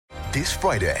This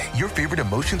Friday, your favorite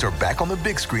emotions are back on the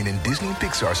big screen in Disney and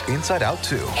Pixar's Inside Out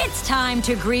 2. It's time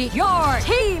to greet your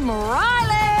Team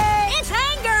Riley. It's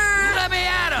anger. Let me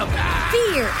at him.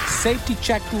 Fear. Safety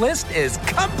checklist is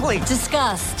complete.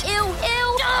 Disgust. Ew.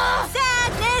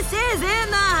 Sadness is in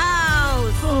the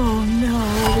house. Oh, no.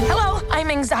 Hello, I'm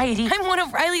anxiety. I'm one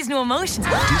of Riley's new emotions.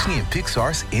 Disney and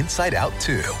Pixar's Inside Out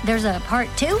 2. There's a part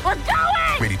 2? We're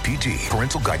going! Rated PG.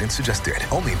 Parental guidance suggested.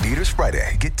 Only in theaters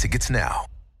Friday. Get tickets now.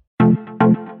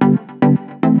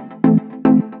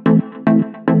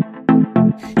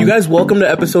 You guys, welcome to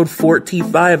episode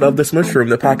 45 of The Smush Room,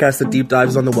 the podcast that deep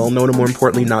dives on the well-known and more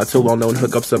importantly not so well-known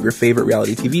hookups of your favorite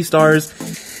reality TV stars.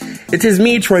 It is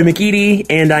me, Troy McEady,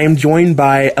 and I am joined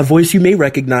by a voice you may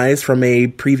recognize from a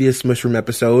previous Smush Room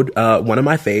episode, one of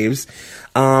my faves.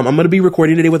 I'm going to be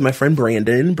recording today with my friend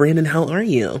Brandon. Brandon, how are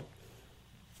you?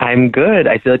 I'm good.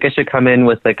 I feel like I should come in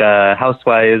with like a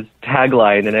Housewives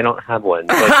tagline, and I don't have one.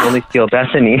 So I can only steal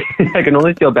Bethenny. I can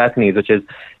only steal Bethenny's, which is,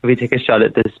 if we take a shot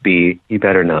at this bee, you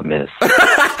better not miss.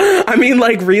 I mean,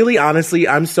 like, really, honestly,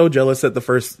 I'm so jealous that the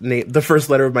first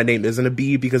letter of my name isn't a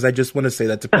B, because I just want to say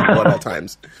that to people at all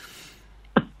times.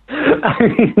 I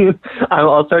mean,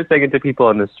 I'll start saying it to people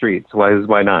on the streets.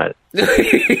 Why not?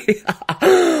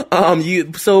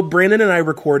 So Brandon and I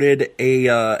recorded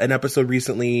an episode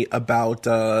recently about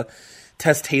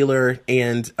Tess Taylor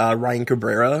and Ryan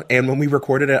Cabrera, and when we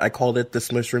recorded it, I called it the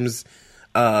Smush Room's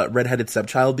redheaded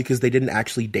stepchild because they didn't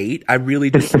actually date. We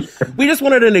just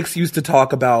wanted an excuse to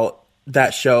talk about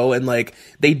that show, and like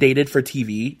they dated for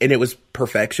TV, and it was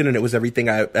perfection, and it was everything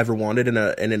I ever wanted in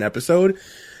an episode.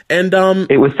 And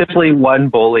it was simply one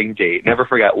bowling date. Never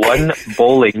forget, one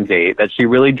bowling date that she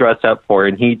really dressed up for,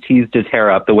 and he teased his hair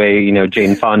up the way,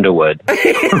 Jane Fonda would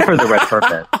for the red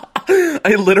carpet.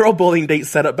 A literal bowling date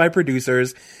set up by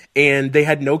producers, and they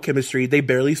had no chemistry. They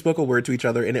barely spoke a word to each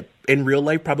other, and it in real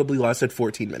life probably lasted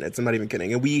 14 minutes. I'm not even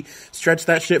kidding. And we stretched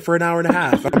that shit for an hour and a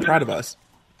half. I'm proud of us.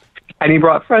 And he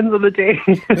brought friends on the date.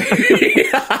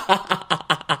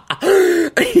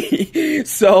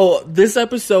 So this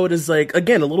episode is like,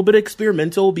 again, a little bit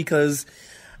experimental because,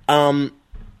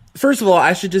 first of all,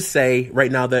 I should just say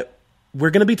right now that we're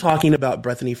going to be talking about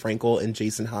Bethenny Frankel and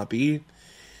Jason Hoppy.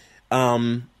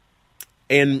 And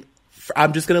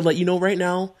I'm just going to let you know right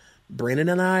now, Brandon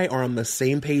and I are on the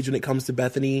same page when it comes to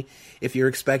Bethenny. If you're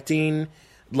expecting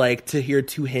like to hear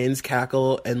two hens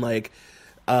cackle and like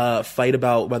fight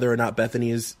about whether or not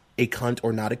Bethenny is a cunt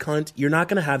or not a cunt, you're not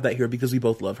going to have that here because we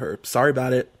both love her. Sorry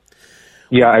about it.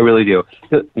 Yeah, I really do.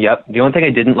 Yep. The only thing I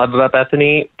didn't love about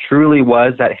Bethenny truly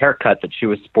was that haircut that she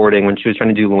was sporting when she was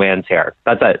trying to do Luann's hair.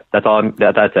 That's it. That's all.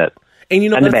 That's it.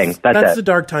 And that's it. a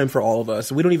dark time for all of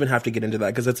us. We don't even have to get into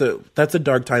that because that's a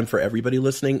dark time for everybody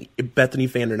listening, Bethenny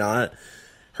fan or not.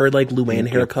 Her like Luann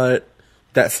haircut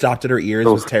that stopped at her ears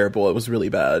was terrible. It was really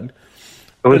bad.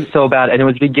 It was so bad. And it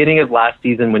was the beginning of last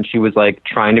season when she was like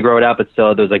trying to grow it out, but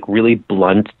still those like really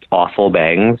blunt, awful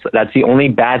bangs. That's the only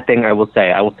bad thing I will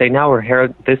say. I will say now her hair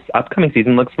this upcoming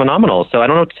season looks phenomenal. So I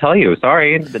don't know what to tell you.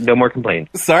 Sorry. No more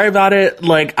complaints. Sorry about it.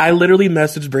 Like, I literally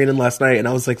messaged Brandon last night and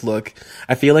I was like, look,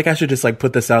 I feel like I should just like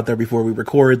put this out there before we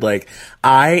record. Like,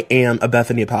 I am a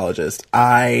Bethenny apologist.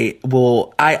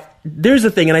 There's a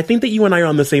thing, and I think that you and I are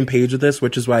on the same page with this,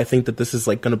 which is why I think that this is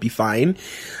like going to be fine.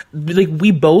 Like,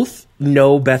 we both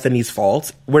know Bethenny's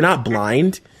faults. We're not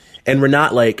blind, and we're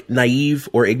not like naive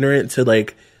or ignorant to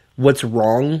like what's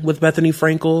wrong with Bethenny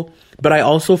Frankel. But I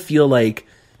also feel like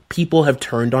people have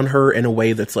turned on her in a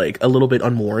way that's like a little bit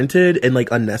unwarranted and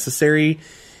like unnecessary.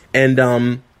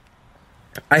 And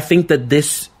I think that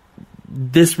this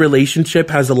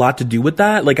relationship has a lot to do with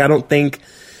that. Like, I don't think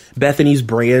Bethenny's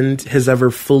brand has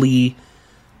ever fully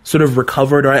sort of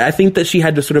recovered, or I think that she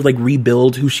had to sort of like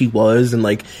rebuild who she was and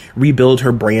like rebuild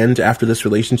her brand after this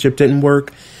relationship didn't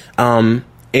work. And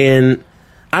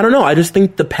I don't know, I just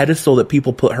think the pedestal that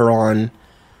people put her on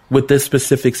with this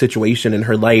specific situation in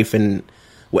her life, and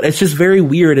it's just very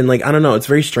weird, and like, I don't know, it's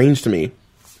very strange to me.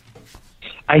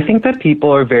 I think that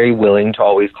people are very willing to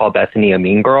always call Bethenny a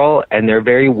mean girl, and they're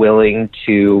very willing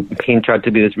to paint her out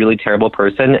to be this really terrible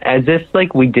person, as if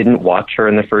like we didn't watch her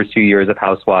in the first few years of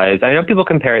Housewives. I know people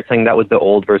compare it, saying that was the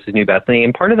old versus new Bethenny,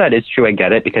 and part of that is true. I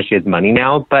get it because she has money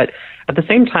now, but at the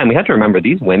same time, we have to remember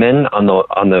these women on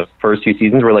the first few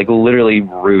seasons were like literally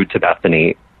rude to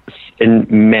Bethenny in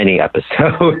many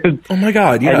episodes. Oh my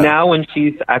God, yeah. And now when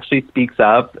she actually speaks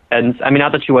up, and I mean,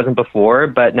 not that she wasn't before,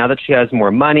 but now that she has more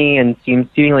money and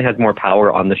seemingly has more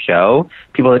power on the show,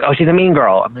 people are like, oh, she's a mean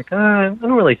girl. I'm like, I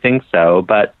don't really think so,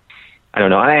 but I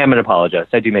don't know. I am an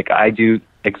apologist. I don't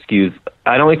excuse a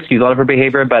lot of her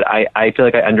behavior, but I feel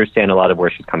like I understand a lot of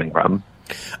where she's coming from.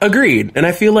 Agreed. And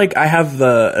I feel like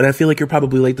and I feel like you're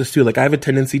probably like this too. Like, I have a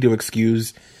tendency to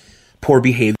excuse poor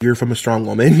behavior from a strong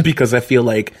woman because I feel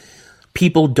like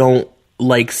people don't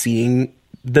like seeing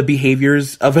the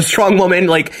behaviors of a strong woman.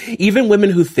 Like, even women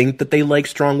who think that they like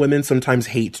strong women sometimes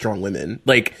hate strong women.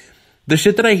 Like, the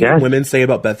shit that I hear women say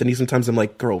about Bethenny, sometimes I'm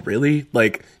like, girl, really?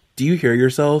 Like, do you hear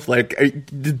yourself? Like,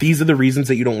 these are the reasons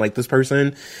that you don't like this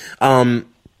person.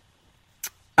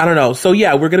 I don't know. So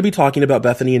yeah, we're going to be talking about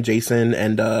Bethenny and Jason.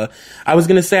 And I was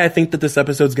going to say, I think that this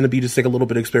episode is going to be just like a little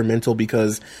bit experimental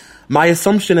because my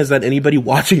assumption is that anybody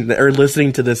watching or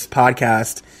listening to this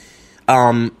podcast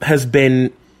has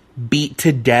been beat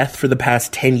to death for the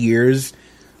past 10 years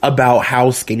about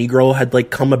how Skinny Girl had like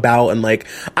come about. And like,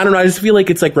 I don't know, I just feel like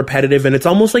it's like repetitive and it's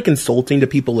almost like insulting to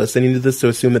people listening to this to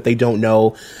assume that they don't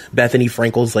know Bethenny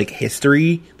Frankel's like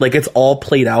history. Like, it's all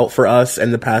played out for us in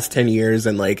the past 10 years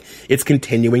and like it's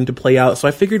continuing to play out. So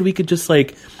I figured we could just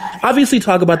like obviously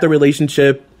talk about the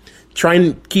relationship, try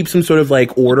and keep some sort of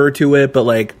like order to it, but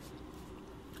like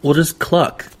we'll just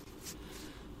cluck.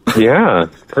 Yeah,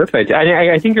 perfect.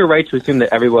 I think you're right to assume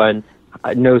that everyone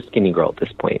knows Skinny Girl at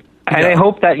this point. And I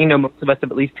hope that, most of us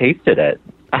have at least tasted it.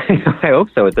 I hope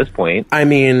so at this point. I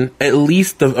mean, at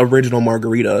least the original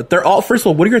margarita. They're all, first of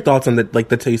all, what are your thoughts on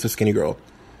the taste of Skinny Girl?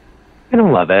 I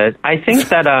don't love it. I think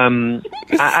that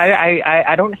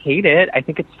I don't hate it. I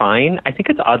think it's fine. I think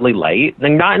it's oddly light.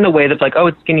 Like, not in the way that's like, oh,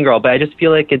 it's Skinny Girl, but I just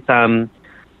feel like it's I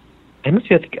almost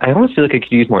feel like it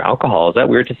could use more alcohol. Is that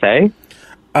weird to say?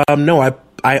 No,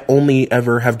 I only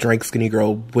ever have drank Skinny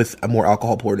Girl with more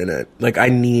alcohol poured in it. Like, I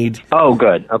need... Oh,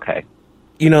 good. Okay.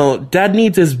 Dad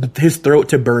needs his throat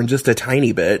to burn just a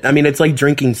tiny bit. I mean, it's like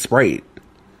drinking Sprite.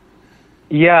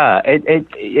 Yeah,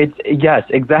 it's yes,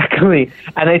 exactly.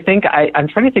 And I think I'm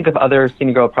trying to think of other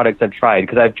Skinny Girl products I've tried,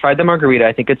 because I've tried the margarita.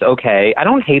 I think it's okay. I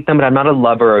don't hate them, but I'm not a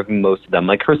lover of most of them.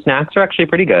 Like, her snacks are actually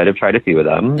pretty good. I've tried a few of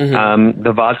them. Mm-hmm.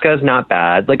 The vodka is not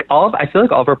bad. Like, I feel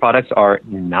like all of her products are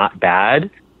not bad.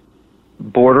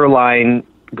 Borderline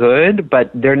good, but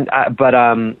they're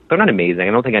not amazing.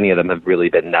 I don't think any of them have really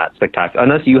been that spectacular,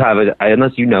 unless you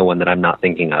know one that I'm not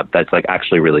thinking of that's like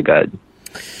actually really good.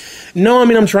 No, I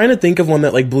mean, I'm trying to think of one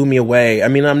that like blew me away. I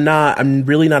mean, I'm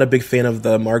really not a big fan of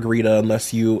the margarita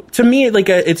to me, like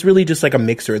it's really just like a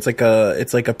mixer. It's like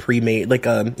a pre-made, like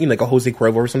a Jose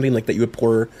Cuervo or something like that you would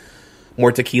pour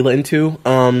more tequila into.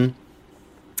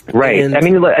 Right. I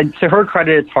mean, to her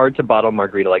credit, it's hard to bottle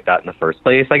margarita like that in the first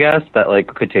place, I guess, that like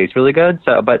could taste really good.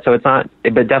 So it's not,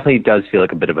 but definitely does feel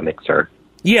like a bit of a mixer.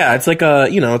 Yeah, it's like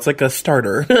it's like a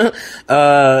starter.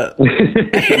 Not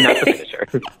the finisher.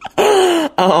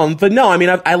 But no, I mean,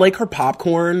 I like her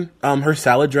popcorn. Her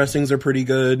salad dressings are pretty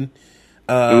good.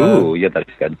 Ooh, yeah,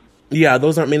 that's good. Yeah,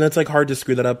 those aren't, I mean, that's like hard to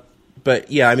screw that up.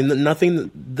 But yeah, I mean,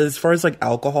 nothing, as far as like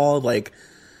alcohol, like,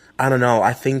 I don't know,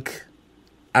 I think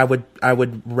I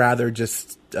would rather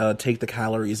just take the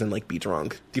calories and like be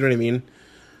drunk. Do you know what I mean?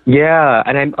 Yeah,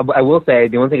 and I will say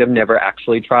the only thing I've never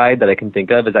actually tried that I can think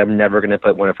of is I'm never going to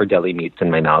put one of her deli meats in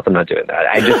my mouth. I'm not doing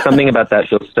that. Something about that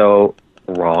feels so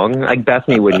wrong. Like,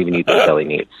 Bethany wouldn't even eat those deli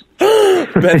meats.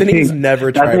 Bethany's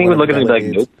never tried. Bethany would look at me and be like,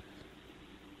 nope.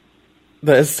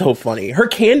 That is so funny. Her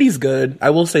candy's good. I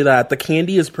will say that. The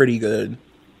candy is pretty good.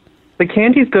 The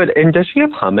candy's good. And does she have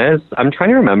hummus? I'm trying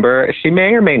to remember. She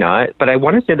may or may not, but I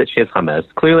want to say that she has hummus.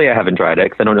 Clearly, I haven't tried it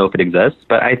because I don't know if it exists,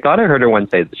 but I thought I heard her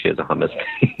once say that she has a hummus.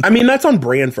 I mean, that's on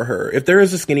brand for her. If there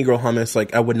is a Skinny Girl hummus,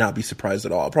 like, I would not be surprised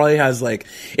at all.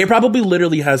 It probably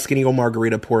literally has Skinny Girl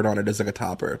margarita poured on it as like a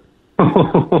topper.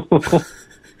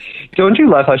 Don't you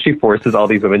love how she forces all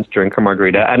these women to drink her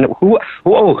margarita? And who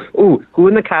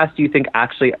in the cast do you think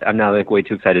actually, I'm now like way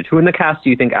too excited, who in the cast do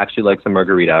you think actually likes a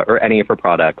margarita or any of her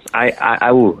products?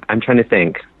 I'm trying to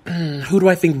think. Who do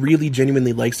I think really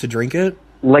genuinely likes to drink it?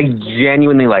 Like,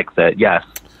 genuinely likes it, yes.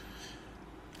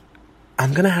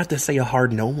 I'm going to have to say a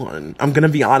hard no one. I'm going to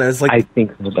be honest. Like, I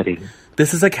think nobody.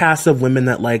 This is a cast of women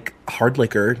that like hard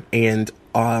liquor and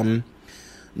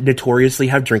notoriously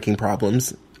have drinking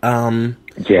problems.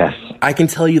 Yes. I can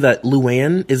tell you that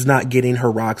Luann is not getting her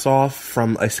rocks off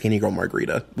from a Skinny Girl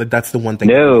margarita. Like, that's the one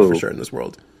thing I know for sure in this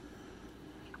world.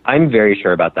 I'm very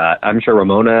sure about that. I'm sure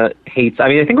Ramona hates... I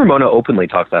mean, I think Ramona openly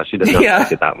talks about she does not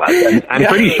like it that much. I'm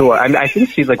pretty sure. I think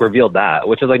she's, like, revealed that,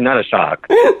 which is, like, not a shock.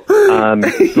 Love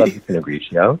the Pinot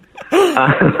Grigio.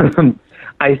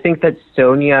 I think that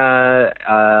Sonia,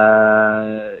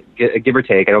 give or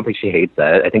take, I don't think she hates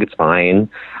it. I think it's fine.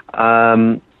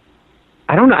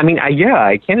 I don't know. I mean,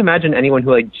 I can't imagine anyone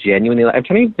who, like, genuinely... I'm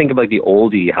trying to think of, like, the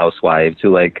oldie housewives who,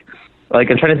 like Like,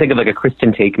 I'm trying to think of like a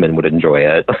Kristen Takeman would enjoy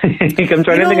it. Like, I'm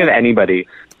trying to think of anybody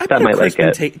that might like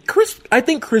it. I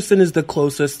think Kristen is the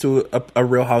closest to a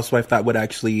Real Housewife that would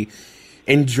actually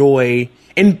enjoy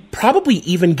and probably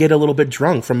even get a little bit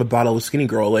drunk from a bottle of Skinny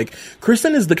Girl. Like,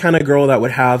 Kristen is the kind of girl that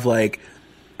would have like,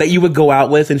 that you would go out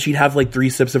with and she'd have like 3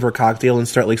 sips of her cocktail and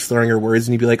start like slurring her words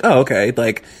and you'd be like, oh, okay.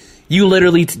 Like, you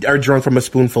literally are drunk from a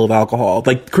spoonful of alcohol.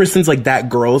 Like, Kristen's like that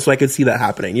girl, so I could see that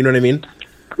happening. You know what I mean?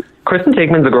 Kristen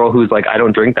Takeman's a girl who's like, I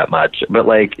don't drink that much, but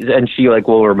like, and she like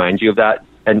will remind you of that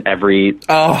in every,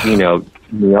 you know,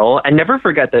 meal. And never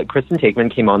forget that Kristen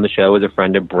Takeman came on the show as a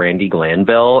friend of Brandi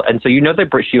Glanville. And so, you know, that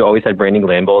she always had Brandi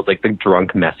Glanville as like the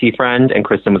drunk, messy friend. And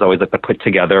Kristen was always like the put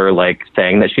together, like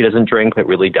saying that she doesn't drink, but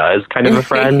really does kind of a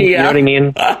friend. You know what I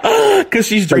mean? Because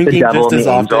she's drinking just as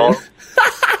often.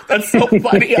 That's so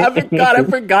funny. I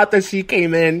forgot that she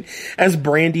came in as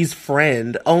Brandy's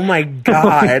friend. Oh my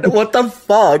God. What the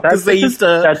fuck? That's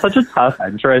such a tough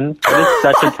entrance. It is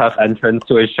such a tough entrance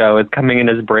to a show. It's coming in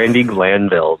as Brandi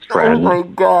Glanville's friend. Oh my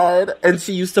God. And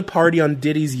she used to party on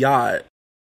Diddy's yacht.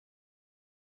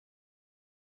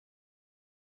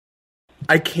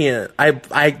 I can't.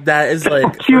 That is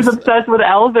like... She was obsessed with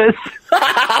Elvis.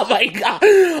 Oh my God.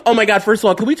 Oh my God. First of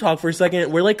all, can we talk for a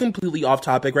second? We're like completely off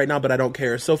topic right now, but I don't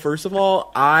care. So first of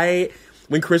all,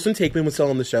 when Kristen Takeman was still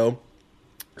on the show,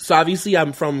 so obviously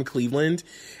I'm from Cleveland,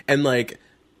 and like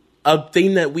a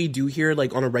thing that we do here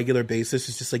like on a regular basis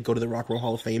is just like go to the Rock and Roll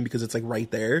Hall of Fame because it's like right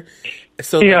there.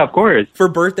 So yeah, like, of course. For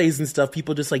birthdays and stuff,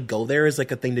 people just like go there as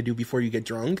like a thing to do before you get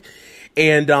drunk.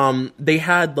 And they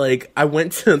had like, I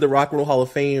went to the Rock and Roll Hall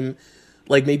of Fame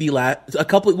like maybe a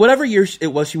couple, whatever year it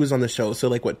was she was on the show. So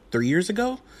like what, 3 years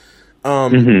ago?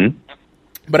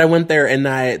 But I went there and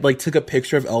I like took a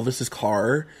picture of Elvis's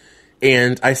car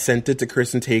and I sent it to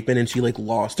Kristen Takeman and she like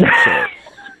lost her shit.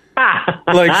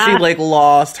 Like she like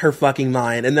lost her fucking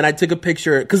mind. And then I took a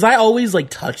picture because I always like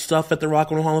touch stuff at the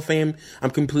Rock and Roll Hall of Fame. I'm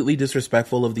completely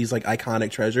disrespectful of these like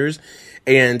iconic treasures.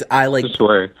 And I like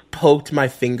poked my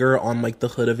finger on like the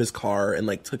hood of his car and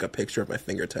like took a picture of my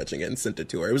finger touching it and sent it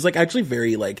to her. It was like actually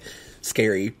very like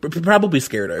scary. Probably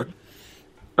scared her.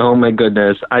 Oh my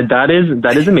goodness. That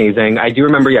is amazing. I do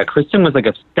remember, yeah, Kristen was like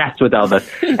obsessed with Elvis.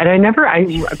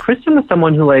 And Kristen was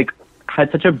someone who like had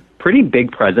such a pretty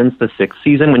big presence the 6th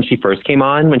season when she first came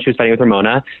on, when she was fighting with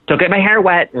Ramona. Don't get my hair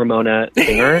wet, Ramona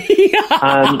singer. Get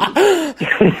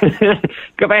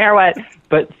my hair wet.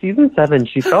 But season 7,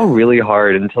 she fell really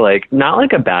hard into like, not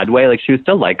like a bad way, like she was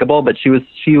still likable, but she was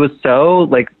so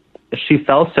like, she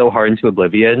fell so hard into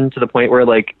oblivion to the point where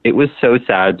like it was so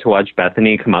sad to watch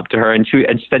Bethenny come up to her and she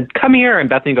said, come here, and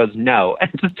Bethenny goes, no, and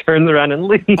just turns around and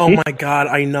leaves. Oh my God,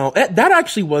 I know. That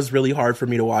actually was really hard for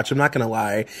me to watch, I'm not gonna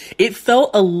lie. It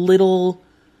felt a little,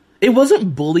 it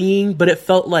wasn't bullying, but it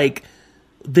felt like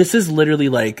this is literally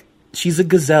like she's a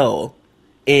gazelle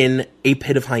in a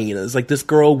pit of hyenas. Like, this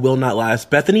girl will not last.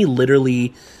 Bethenny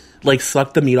literally like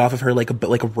sucked the meat off of her like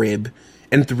a rib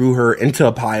and threw her into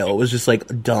a pile. It was just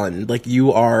like, done. Like,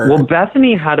 you are... Well,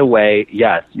 Bethenny had a way,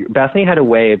 yes. Bethany had a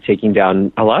way of taking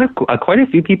down quite a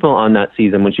few people on that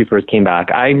season when she first came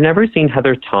back. I've never seen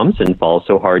Heather Thompson fall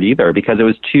so hard either, because it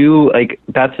was too, like,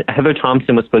 Heather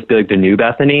Thompson was supposed to be like the new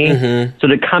Bethenny. Mm-hmm. So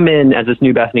to come in as this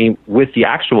new Bethenny with the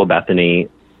actual Bethenny,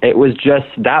 it was just,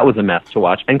 that was a mess to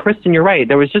watch. And Kristen, you're right.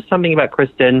 There was just something about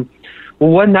Kristen...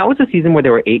 Well, that was a season where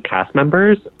there were 8 cast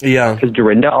members. Yeah. Because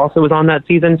Dorinda also was on that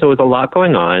season, so it was a lot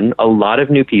going on, a lot of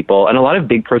new people, and a lot of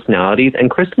big personalities. And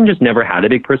Kristen just never had a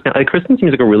big personality. Like, Kristen seems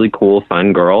like a really cool,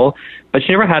 fun girl, but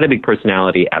she never had a big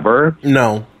personality ever.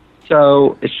 No.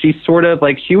 So she sort of,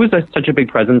 like, she was such a big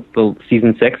presence the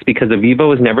season 6 because Aviva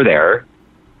was never there,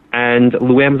 and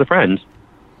Luann was a friend.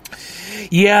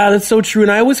 Yeah, that's so true.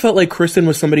 And I always felt like Kristen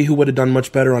was somebody who would have done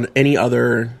much better on any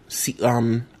other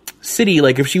city.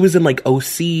 Like, if she was in like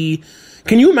OC,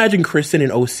 can you imagine Kristen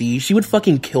in OC? She would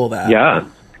fucking kill that. Yeah,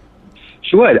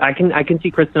 she would. I can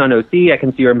see Kristen on OC. I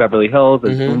can see her in Beverly Hills.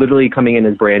 It's literally coming in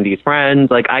as Brandy's friend.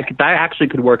 Like, that actually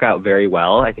could work out very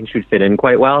well. I think she would fit in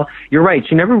quite well. You're right.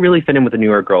 She never really fit in with the New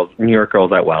York girls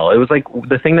that well. It was like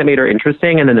the thing that made her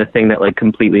interesting, and then the thing that like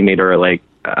completely made her like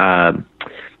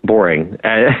boring.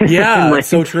 Yeah, like, that's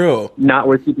so true. Not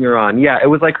worth keeping her on. Yeah, it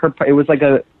was like her.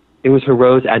 It was her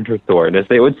rose and her thorn, as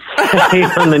they would say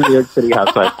on the New York City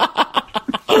Housewives.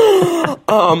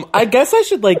 I guess I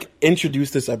should like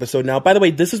introduce this episode now. By the way,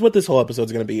 this is what this whole episode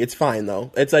is going to be. It's fine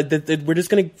though. It's like we're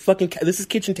just going to fucking. This is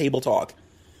kitchen table talk.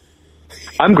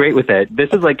 I'm great with it.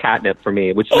 This is like catnip for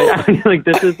me. Which like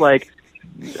this is like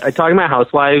talking about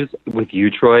housewives with you,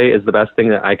 Troy, is the best thing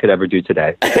that I could ever do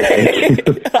today.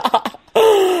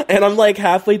 And I'm like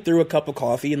halfway through a cup of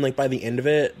coffee, and like by the end of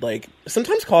it, like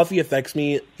sometimes coffee affects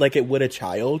me like it would a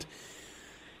child.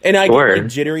 And I get like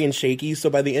jittery and shaky, so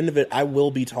by the end of it, I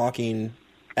will be talking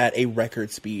at a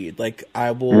record speed. Like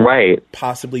I will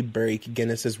possibly break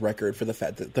Guinness's record for the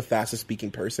fastest speaking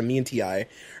person. Me and T.I.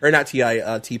 Or not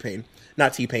T.I., T-Pain.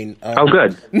 Not T-Pain. Oh,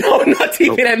 good. No, not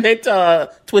T-Pain. I meant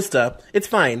Twista. It's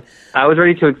fine. I was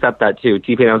ready to accept that too.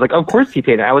 T-Pain. I was like, of course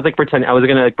T-Pain. I was going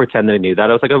to pretend that I knew that.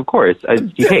 I was like, of course.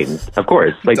 T-Pain. Of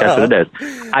course. Like, that's what it is.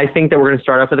 I think that we're going to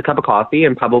start off with a cup of coffee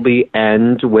and probably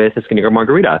end with a Skinny Girl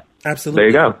margarita. Absolutely. There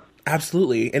you go.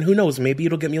 Absolutely. And who knows? Maybe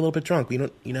it'll get me a little bit drunk. You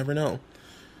never know.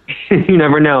 You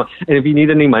never know. And if you need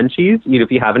any munchies, if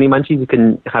you have any munchies, you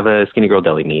can have a Skinny Girl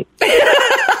deli meat.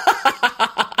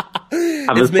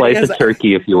 Have a slice of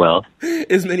turkey, if you will.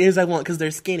 As many as I want, because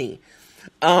they're skinny.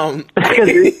 Because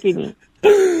they're skinny.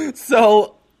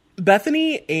 So,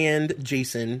 Bethenny and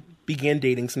Jason began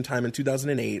dating sometime in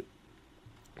 2008.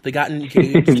 They got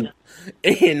engaged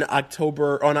on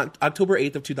October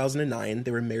 8th of 2009.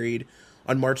 They were married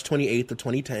on March 28th of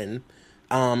 2010.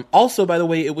 Also, by the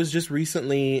way, it was just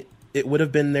recently, it would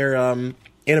have been their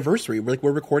anniversary.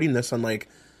 We're recording this on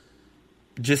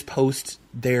just post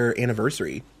their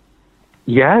anniversary.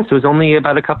 Yes, it was only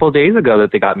about a couple of days ago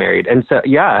that they got married. And so,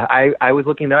 yeah, I was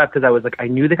looking that up because I was like, I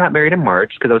knew they got married in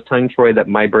March because I was telling Troy that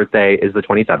my birthday is the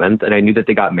 27th, and I knew that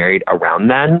they got married around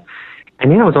then.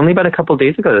 And yeah, it was only about a couple of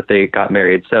days ago that they got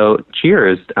married. So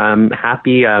cheers.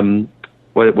 Happy,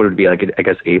 what would it be, like, I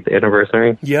guess, 8th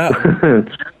anniversary? Yeah.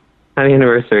 Happy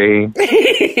anniversary.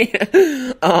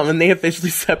 And they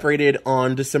officially separated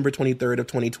on December 23rd of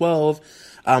 2012.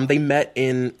 They met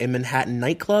in a Manhattan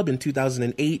nightclub in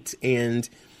 2008, and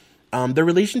their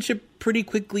relationship pretty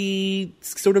quickly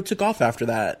sort of took off after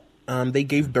that. They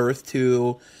gave birth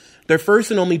to their first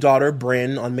and only daughter,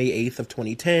 Bryn, on May 8th of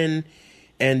 2010.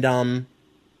 And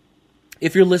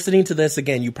if you're listening to this,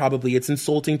 again, it's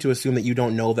insulting to assume that you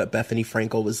don't know that Bethenny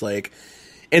Frankel was like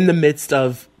in the midst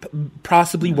of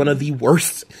possibly one of the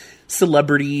worst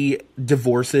celebrity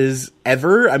divorces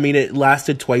ever. I mean, it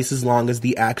lasted twice as long as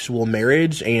the actual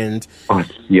marriage, and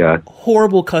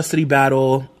horrible custody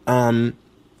battle.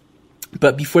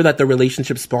 But before that, the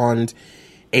relationship spawned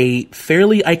a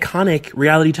fairly iconic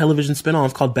reality television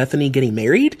spinoff called Bethenny Getting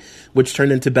Married, which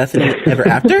turned into Bethenny Ever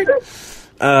After.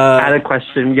 Add a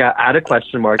question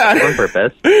mark on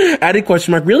purpose. Added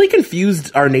question mark. Really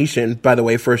confused our nation, by the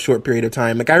way, for a short period of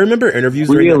time. Like, I remember interviews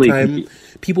during that time.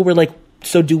 People were like,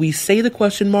 so do we say the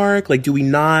question mark? Like, do we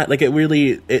not? Like,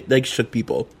 it shook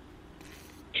people.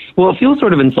 Well, it feels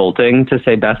sort of insulting to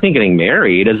say Bethenny getting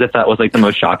married, as if that was like the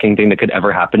most shocking thing that could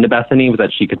ever happen to Bethenny, was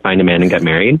that she could find a man and get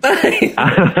married.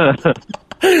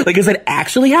 Like, is it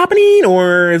actually happening,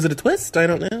 or is it a twist? I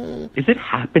don't know. Is it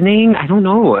happening? I don't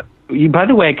know. By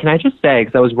the way, can I just say,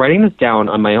 because I was writing this down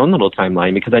on my own little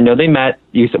timeline, because I know they met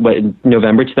in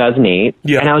November 2008,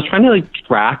 and I was trying to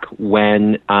track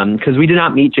when, because we did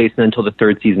not meet Jason until the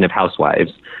third season of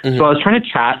Housewives. Mm-hmm. So I was trying to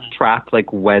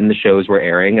track when the shows were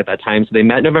airing at that time. So they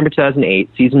met November 2008.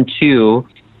 Season 2,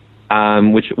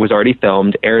 which was already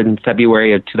filmed, aired in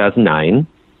February of 2009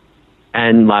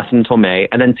 and lasted until May.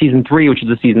 And then season 3, which is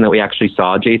the season that we actually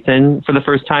saw Jason for the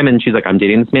first time, and she's like, I'm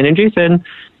dating this man named Jason.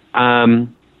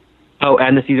 And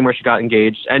the season where she got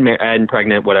engaged and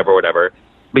pregnant, whatever,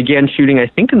 began shooting, I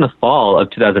think, in the fall of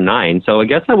 2009. So I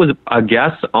guess that was,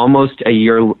 almost a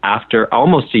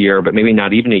year, but maybe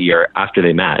not even a year after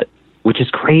they met, which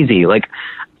is crazy. Like,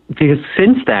 because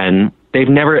since then,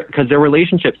 because their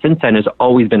relationship since then has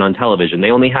always been on television.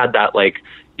 They only had that,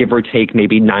 give or take,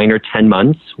 maybe 9 or 10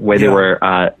 months where they were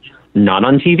not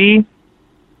on TV.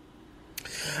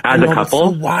 As a couple. It's so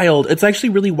wild. It's actually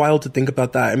really wild to think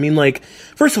about that. I mean,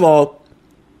 first of all,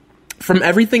 from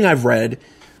everything I've read,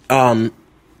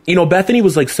 Bethenny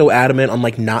was so adamant on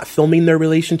not filming their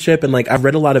relationship, and I've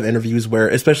read a lot of interviews where,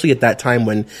 especially at that time,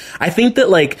 when I think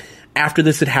that after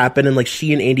this had happened and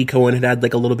she and Andy Cohen had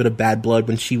a little bit of bad blood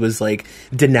when she was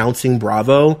denouncing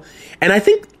Bravo. And I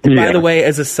think, by the way,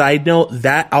 as a side note,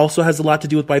 that also has a lot to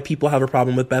do with why people have a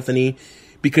problem with Bethenny,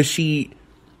 because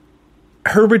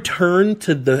her return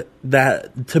to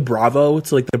Bravo,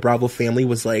 to the Bravo family,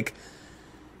 was I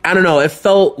don't know, it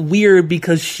felt weird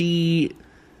because she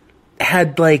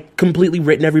had completely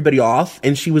written everybody off,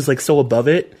 and she was so above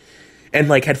it, and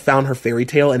had found her fairy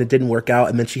tale, and it didn't work out,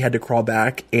 and then she had to crawl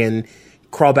back in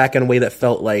a way that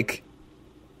felt like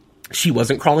she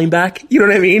wasn't crawling back. You know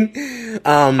what I mean?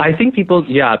 I think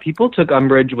people took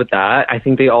umbrage with that. I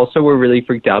think they also were really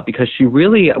freaked out because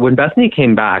when Bethenny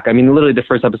came back, I mean, literally the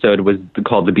first episode was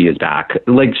called The Bee Is Back.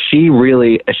 She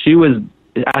was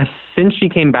since she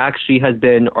came back, she has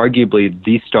been arguably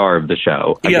the star of the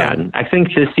show again. Yeah. I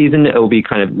think this season it will be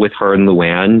kind of with her and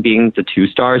Luann being the two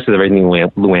stars because everything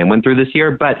Luann went through this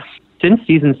year. But since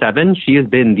season 7, she has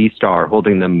been the star,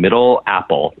 holding the middle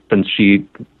apple since she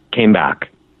came back.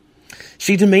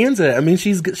 She demands it. I mean,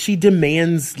 she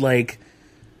demands like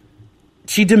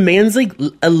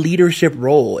a leadership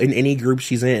role in any group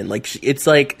she's in. Like, it's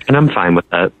like, and I'm fine with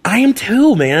that. I am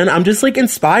too, man. I'm just like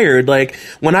inspired. Like,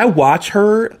 when I watch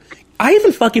her, I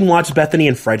even fucking watch Bethenny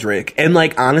and Frederick. And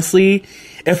like, honestly,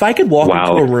 if I could walk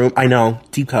into a room, I know,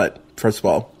 deep cut. First of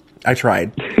all, I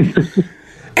tried.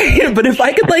 But if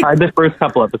I could, like, I tried the first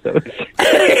couple episodes.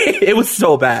 It was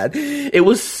so bad. It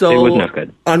was not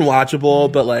good.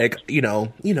 Unwatchable. But like,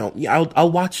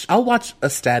 I'll watch a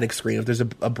static screen if there's a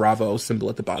Bravo symbol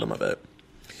at the bottom of it.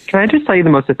 Can I just tell you the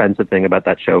most offensive thing about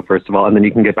that show, first of all, and then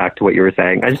you can get back to what you were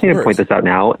saying? I just need to point this out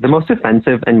now. The most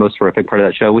offensive and most horrific part of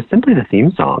that show was simply the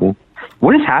theme song.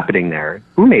 What is happening there?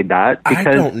 Who made that? Because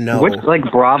I don't know. Which, like,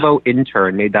 Bravo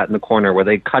intern made that in the corner where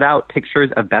they cut out pictures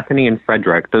of Bethenny and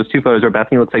Frederick. Those two photos where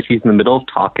Bethenny looks like she's in the middle of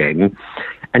talking,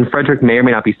 and Frederick may or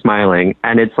may not be smiling,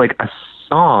 and it's like a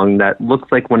song that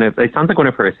looks like it sounds like one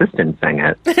of her assistants sang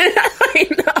it. I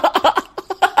know.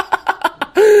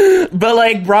 But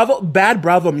like bad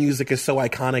Bravo music is so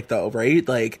iconic though, right?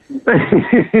 Like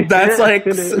that's like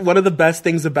one of the best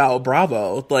things about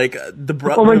Bravo. Like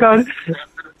oh my god.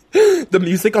 The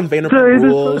music on Vanderpump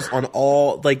Rules,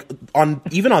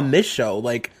 even on this show,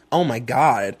 like, oh my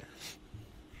god.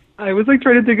 I was like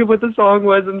trying to think of what the song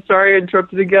was. I'm sorry I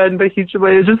interrupted again, but it's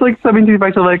just like something to the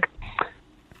effect of like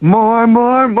more.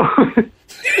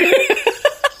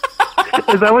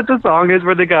 Is that what the song is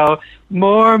where they go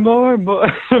more?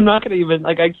 I'm not gonna even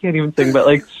I can't even sing, but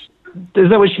like, is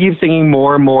that what she keeps singing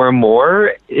more in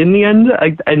the end?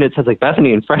 And it says like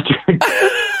Bethenny and Frederick.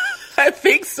 I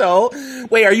think so.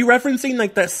 Wait, are you referencing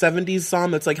like that 70s song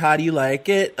that's like How Do You Like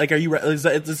It? Like, is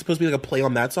it supposed to be like a play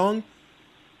on that song?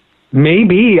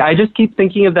 Maybe. I just keep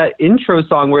thinking of that intro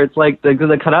song where it's like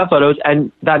the cutout photos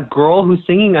and that girl who's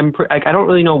singing. I don't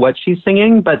really know what she's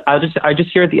singing, but I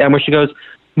just hear at the end where she goes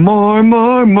more.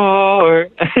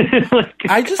 Like,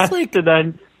 I just like to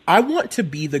then. I want to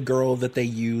be the girl that they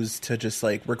use to just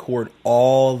like record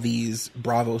all these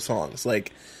Bravo songs,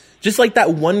 like. Just like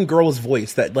that one girl's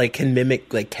voice that like can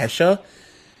mimic like Kesha,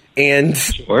 and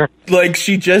sure. Like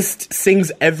she just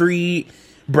sings every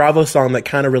Bravo song that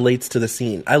kind of relates to the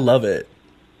scene. I love it.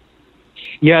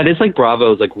 Yeah, it is like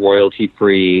Bravo's like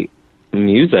royalty-free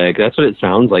music. That's what it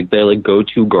sounds like. They're like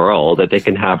go-to girl that they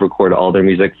can have record all their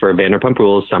music for Vanderpump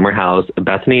Rules, Summer House,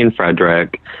 Bethenny and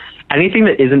Frederick. Anything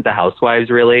that isn't the Housewives,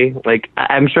 really. Like,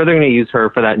 I'm sure they're going to use her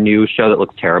for that new show that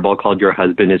looks terrible called Your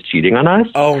Husband is Cheating on Us.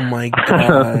 Oh, my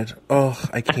God. Oh,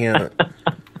 I can't.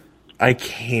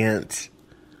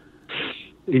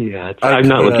 Yeah, I'm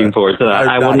not looking forward to that.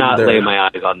 I will not lay my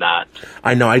eyes on that.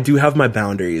 I know. I do have my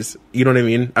boundaries. You know what I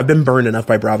mean? I've been burned enough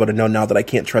by Bravo to know now that I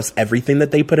can't trust everything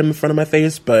that they put in front of my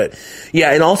face. But,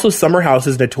 yeah, and also Summer House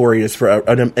is notorious for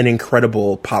an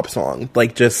incredible pop song.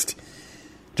 Like, just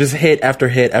hit after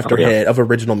hit after hit of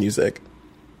original music.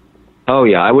 Oh,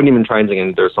 yeah. I wouldn't even try and sing any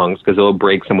of their songs because it'll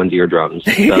break someone's eardrums.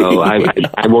 So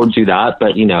I won't do that.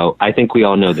 But, I think we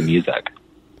all know the music.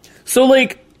 So,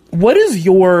 like, what was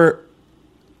your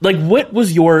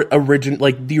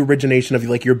the origination of,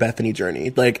 like, your Bethenny journey?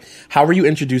 Like, how were you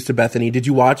introduced to Bethenny? Did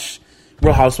you watch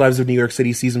Real Housewives of New York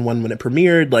City season 1 when it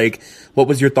premiered? Like, what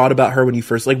was your thought about her when you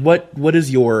first, like, what's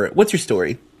your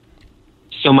story?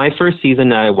 So my first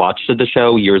season I watched of the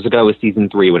show years ago was season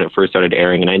 3 when it first started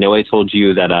airing. And I know I told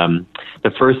you that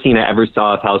the first scene I ever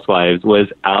saw of Housewives was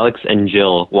Alex and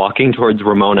Jill walking towards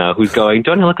Ramona, who's going,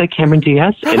 "Don't I look like Cameron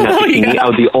Diaz?" And that's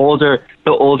the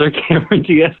older Cameron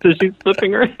Diaz as she's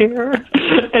flipping her hair.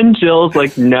 And Jill's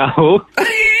like, "No."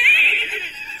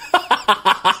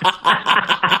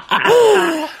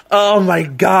 Oh my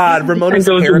God, Ramona's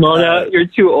and goes, "Ramona, you're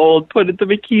too old. Put the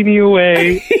bikini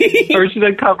away." Or she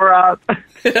said, "Cover up."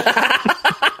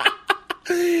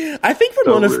 I think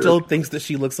Ramona still thinks that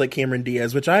she looks like Cameron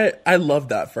Diaz, which I love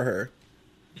that for her.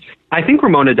 I think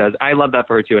Ramona does. I love that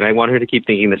for her too, and I want her to keep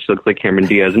thinking that she looks like Cameron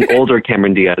Diaz, an older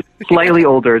Cameron Diaz, slightly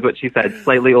older is what she said,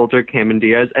 slightly older Cameron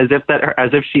Diaz, as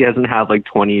if she hasn't had like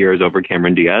 20 years over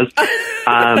Cameron Diaz.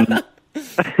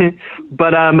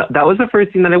 But that was the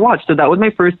first scene that I watched. So that was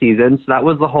my first season. So that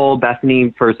was the whole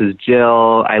Bethenny versus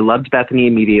Jill. I loved Bethenny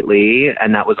immediately,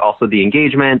 and that was also the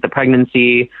engagement, the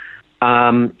pregnancy.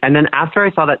 And then after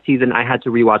I saw that season, I had to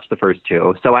rewatch the first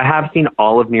 2. So I have seen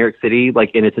all of New York City,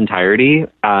 like, in its entirety.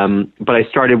 But I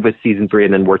started with season 3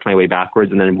 and then worked my way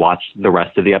backwards and then watched the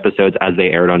rest of the episodes as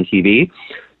they aired on TV.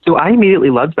 So I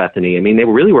immediately loved Bethenny. I mean, they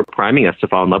really were priming us to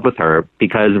fall in love with her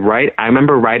because I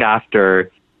remember right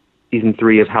after season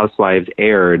 3 of Housewives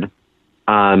aired,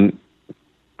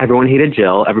 everyone hated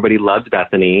Jill. Everybody loved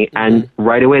Bethenny. And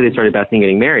right away they started Bethenny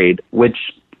getting married, which,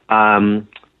 I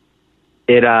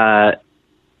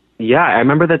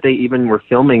remember that they even were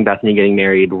filming Bethenny getting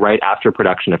married right after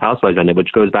production of Housewives ended,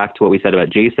 which goes back to what we said about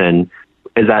Jason,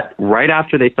 is that right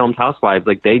after they filmed Housewives,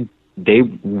 like they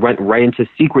went right into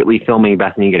secretly filming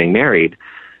Bethenny getting married.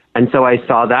 And so I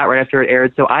saw that right after it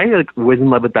aired. So I was in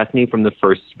love with Bethenny from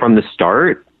the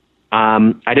start.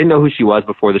 I didn't know who she was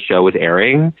before the show was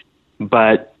airing,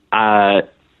 but I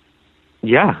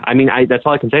mean, that's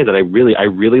all I can say is that I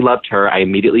really loved her. I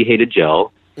immediately hated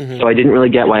Jill. So I didn't really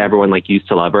get why everyone used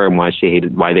to love her and why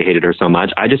they hated her so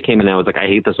much. I just came in and I was like, I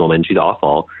hate this woman. She's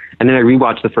awful. And then I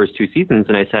rewatched the first 2 seasons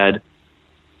and I said,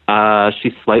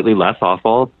 she's slightly less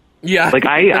awful. Yeah.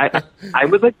 I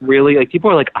was really people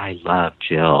are like, I love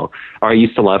Jill, or I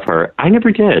used to love her. I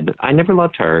never did. I never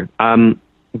loved her.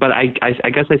 But I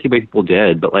guess I see why people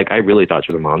did, but I really thought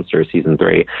she was a monster season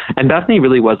 3. And Bethenny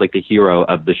really was the hero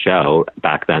of the show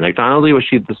back then. Not only was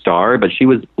she the star, but she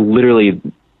was literally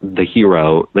the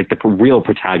hero, the real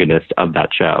protagonist of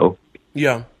that show.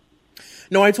 Yeah.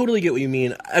 No, I totally get what you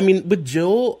mean. I mean, with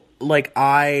Jill,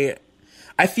 I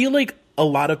feel like a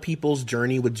lot of people's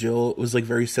journey with Jill was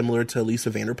very similar to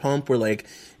Lisa Vanderpump, where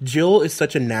Jill is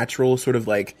such a natural sort of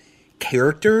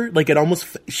character. It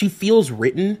almost, she feels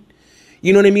written.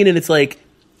 You know what I mean? And it's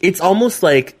almost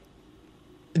Jill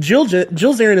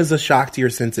Zarin is a shock to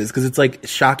your senses, because it's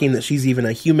shocking that she's even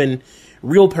a human,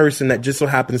 real person that just so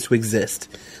happens to exist.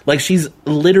 She's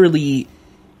literally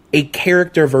a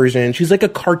character version. She's like a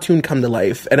cartoon come to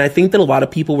life. And I think that a lot of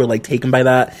people were taken by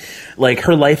that.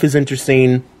 Her life is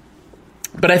interesting.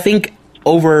 But I think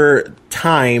over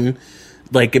time,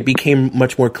 it became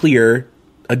much more clear,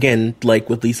 again,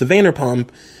 with Lisa Vanderpump,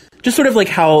 just sort of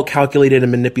how calculated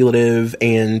and manipulative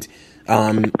and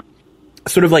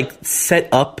sort of set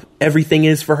up everything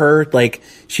is for her.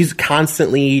 She's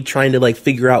constantly trying to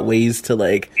figure out ways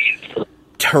to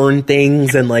turn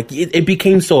things, and it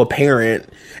became so apparent.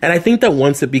 And I think that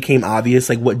once it became obvious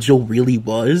what Jill really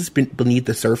was beneath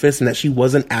the surface, and that she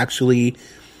wasn't actually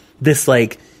this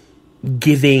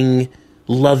giving,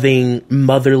 loving,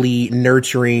 motherly,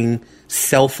 nurturing,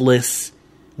 selfless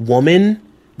woman,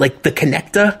 the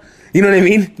connector. You know what I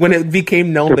mean? When it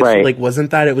became known that she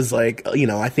wasn't that, it was I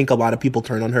think a lot of people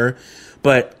turned on her.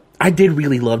 But I did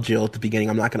really love Jill at the beginning,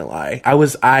 I'm not gonna lie. I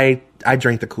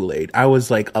drank the Kool-Aid. I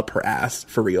was up her ass,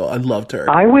 for real. I loved her.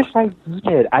 I wish I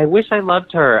did. I wish I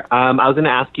loved her. I was gonna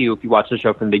ask you if you watched the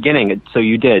show from the beginning. So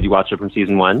you did. You watched it from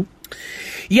season 1?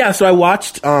 Yeah, so I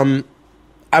watched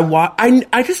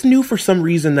I just knew for some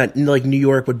reason that New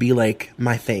York would be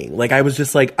my thing. I was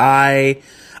just I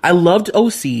loved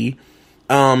OC.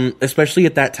 Especially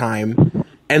at that time.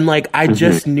 And I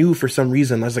just knew for some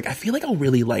reason, I was I feel I'll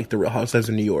really like The Real Housewives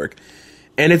of New York.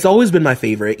 And it's always been my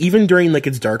favorite. Even during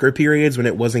its darker periods when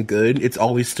it wasn't good, it's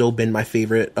always still been my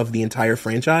favorite of the entire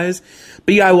franchise.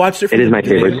 But yeah, I watched it from the beginning.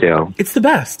 It is my favorite too. It's the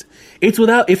best. It's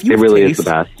without, if you have really taste, is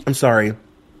the best. I'm sorry.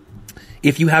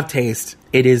 If you have taste,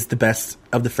 it is the best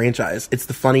of the franchise. It's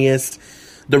the funniest.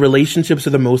 The relationships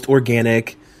are the most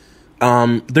organic.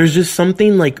 There's just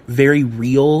something very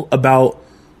real about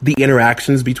the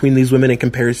interactions between these women in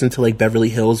comparison to Beverly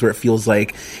Hills, where it feels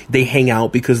they hang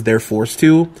out because they're forced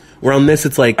to. Where on this,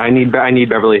 it's I need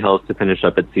Beverly Hills to finish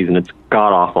up its season. It's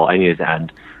god awful. I need it to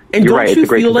end. And You're don't right, you it's a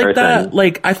great feel comparison.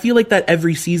 that? I feel that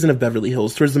every season of Beverly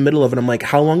Hills, towards the middle of it, I'm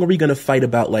how long are we going to fight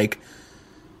about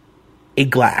a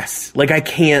glass? I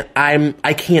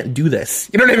can't do this.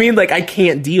 You know what I mean? I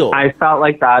can't deal. I felt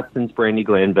that since Brandi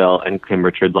Glanville and Kim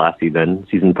Richards last season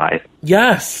 5.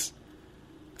 Yes.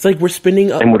 It's we're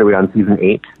spending... and what are we on, season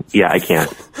 8? Yeah, I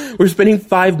can't. We're spending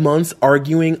 5 months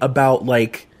arguing about,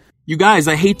 You guys,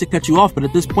 I hate to cut you off, but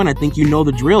at this point, I think you know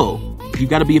the drill. You've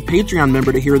got to be a Patreon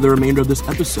member to hear the remainder of this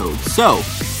episode. So,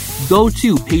 go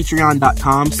to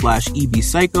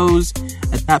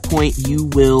patreon.com/ebpsychos. At that point, you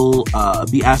will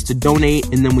be asked to donate,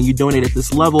 and then when you donate at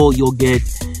this level, you'll get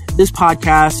this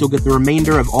podcast, you'll get the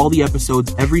remainder of all the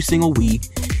episodes every single week.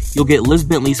 You'll get Liz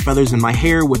Bentley's Feathers in My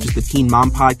Hair, which is the Teen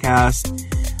Mom podcast.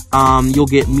 You'll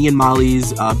get me and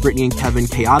Molly's Brittany and Kevin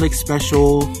Chaotic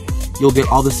special. You'll get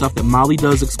all the stuff that Molly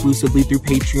does exclusively through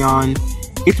Patreon.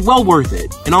 It's well worth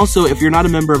it. And also, if you're not a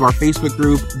member of our Facebook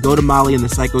group, go to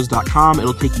mollyandthepsychos.com.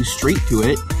 It'll take you straight to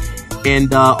it.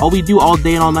 And all we do all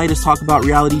day and all night is talk about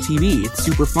reality TV. It's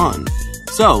super fun.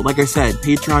 So, like I said,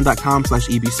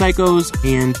 patreon.com/ebpsychos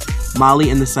and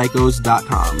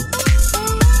mollyandthepsychos.com.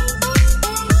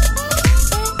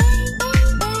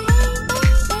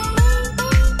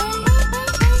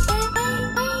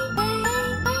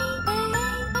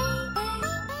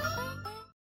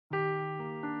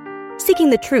 seeking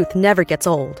the truth never gets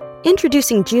old.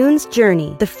 Introducing June's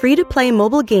Journey, the free-to-play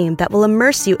mobile game that will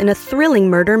immerse you in a thrilling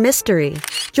murder mystery.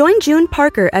 Join June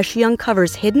Parker as she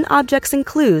uncovers hidden objects and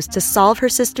clues to solve her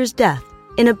sister's death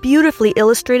in a beautifully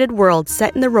illustrated world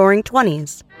set in the Roaring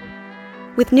 '20s.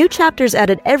 With new chapters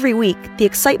added every week, the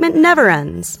excitement never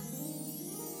ends.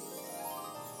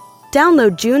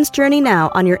 Download June's Journey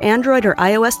now on your Android or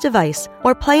iOS device,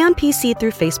 or play on PC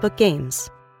through Facebook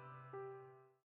Games.